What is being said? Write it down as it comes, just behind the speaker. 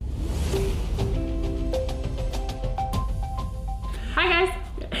Hi guys,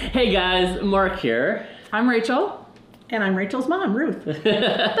 Hey guys, Mark here. I'm Rachel. And I'm Rachel's mom, Ruth. That's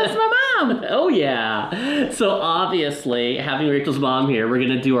my mom. Oh yeah. So obviously, having Rachel's mom here, we're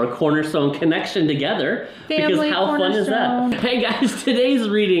gonna do our Cornerstone connection together. Family because how fun is Cornerstone. that? Hey guys, today's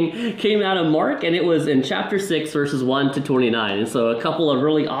reading came out of Mark, and it was in chapter 6, verses 1 to 29. And so a couple of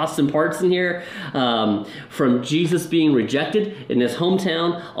really awesome parts in here, from Jesus being rejected in his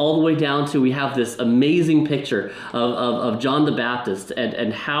hometown, all the way down to we have this amazing picture of John the Baptist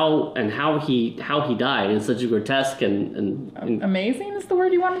and how he died in such a grotesque and Amazing is the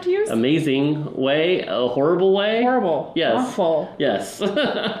word you wanted to use? amazing way, a horrible way. Horrible. Yes. Awful. Yes.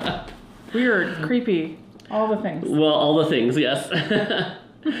 Weird. Creepy. All the things. Well, all the things, yes.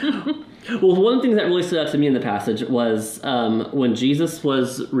 Well, one of the things that really stood out to me in the passage was when Jesus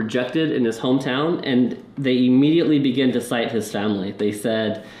was rejected in his hometown, and they immediately began to cite his family. They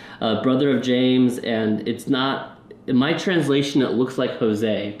said, brother of James, and it's not, in my translation, it looks like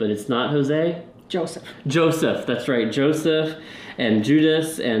Jose, but it's not Jose. Joseph, that's right. Joseph and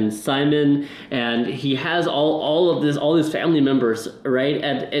Judas and Simon, and he has all these family members, right?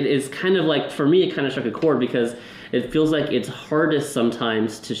 And it's kind of like, for me, it kind of struck a chord because it feels like it's hardest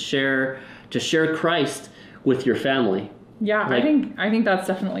sometimes to share Christ with your family. Yeah, Like- I think that's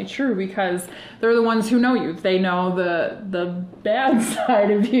definitely true because they're the ones who know you. They know the bad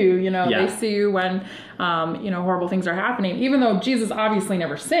side of you. You know, Yeah. they see you when horrible things are happening. Even though Jesus obviously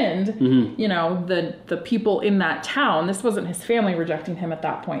never sinned, Mm-hmm. you know, the people in that town. This wasn't his family rejecting him at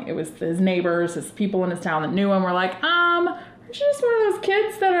that point. It was his neighbors, his people in his town that knew him. Were like, aren't you just one of those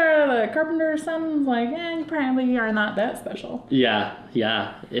kids that are the carpenter's sons? Like, you probably are not that special. Yeah.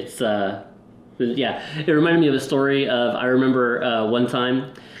 It's yeah. It reminded me of a story of, I remember one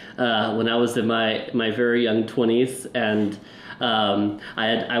time when I was in my very young 20s, and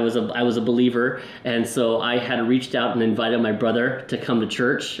I was a believer, and so I had reached out and invited my brother to come to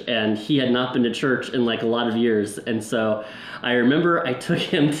church, and he had not been to church in like a lot of years, and so I remember I took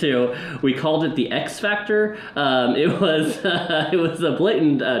him to, we called it the X Factor. It was a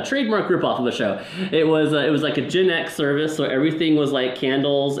blatant trademark ripoff of the show. It was like a Gen X service, so everything was like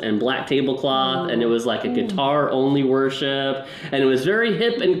candles and black tablecloth, and it was like a guitar only worship, and it was very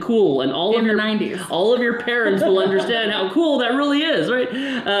hip and cool, and all In of the your 90s. all of your parents will understand how cool that really is, right?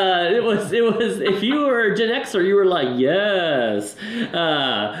 It was if you were a Gen Xer, you were like, yes,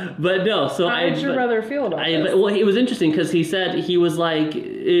 but no. So How did your brother feel about this? well, it was interesting because he said he was like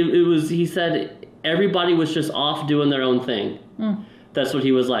he said everybody was just off doing their own thing. That's what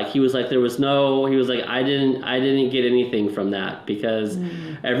he was like. He was like, I didn't get anything from that because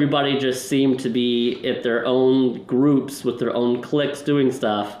everybody just seemed to be at their own groups with their own cliques doing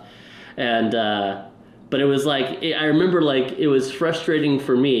stuff, and but it was like, I remember like it was frustrating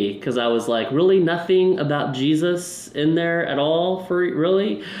for me because I was like, really nothing about Jesus in there at all for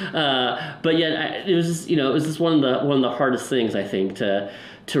really, but yet it was just, it was just one of the hardest things, I think, to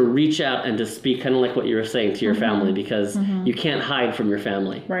reach out and to speak, kind of like what you were saying, to your family, because you can't hide from your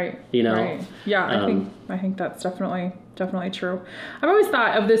family. Right. You know? Right. Yeah, I think that's definitely true. I've always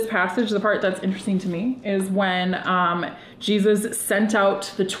thought of this passage, the part that's interesting to me is when Jesus sent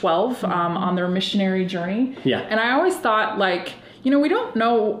out the 12 on their missionary journey. Yeah. And I always thought, like, we don't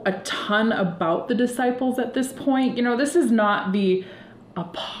know a ton about the disciples at this point. This is not the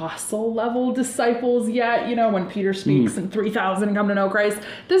apostle level disciples yet, when Peter speaks and 3,000 come to know Christ.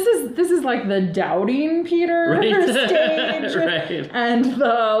 This is like the doubting Peter stage. Right. And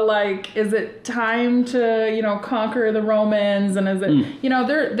the like, is it time to, conquer the Romans? And is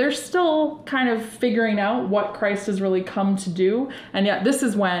it, they're still kind of figuring out what Christ has really come to do. And yet this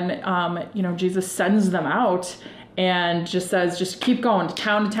is when, Jesus sends them out and just says, just keep going to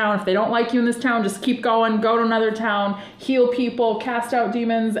town. If they don't like you in this town, just keep going, go to another town, heal people, cast out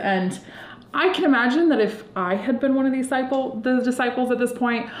demons. And I can imagine that if I had been one of the disciples at this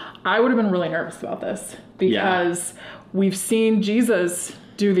point, I would have been really nervous about this because we've seen Jesus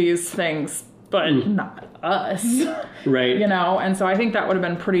do these things, but not us. Right. And so I think that would have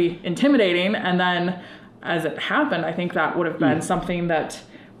been pretty intimidating. And then as it happened, I think that would have been something that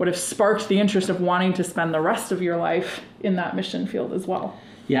would have sparked the interest of wanting to spend the rest of your life in that mission field as well.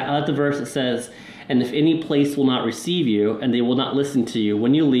 Yeah, I like the verse that says, and if any place will not receive you, and they will not listen to you,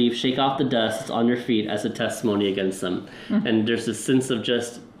 when you leave, shake off the dust that's on your feet as a testimony against them. And there's this sense of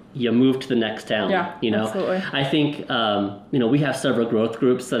just, you move to the next town. Yeah, absolutely. I think, we have several growth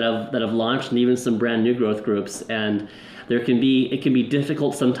groups that have launched, and even some brand new growth groups, and it can be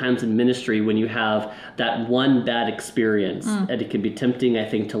difficult sometimes in ministry when you have that one bad experience, and it can be tempting, I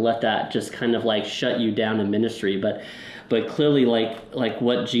think, to let that just kind of like shut you down in ministry. But clearly, like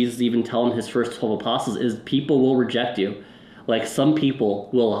what Jesus even telling his first 12 apostles is, people will reject you. like some people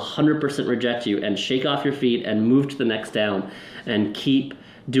will 100% reject you and shake off your feet and move to the next town and keep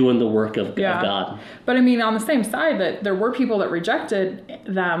doing the work of God. But I mean, on the same side, that there were people that rejected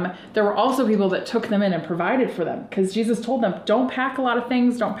them, there were also people that took them in and provided for them. Because Jesus told them, don't pack a lot of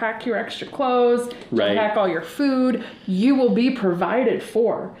things, don't pack your extra clothes, don't pack all your food. You will be provided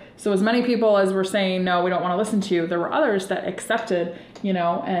for. So as many people as were saying, no, we don't want to listen to you, there were others that accepted,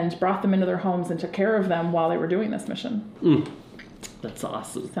 and brought them into their homes and took care of them while they were doing this mission. That's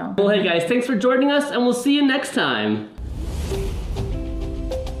awesome. So. Well, hey guys, thanks for joining us, and we'll see you next time.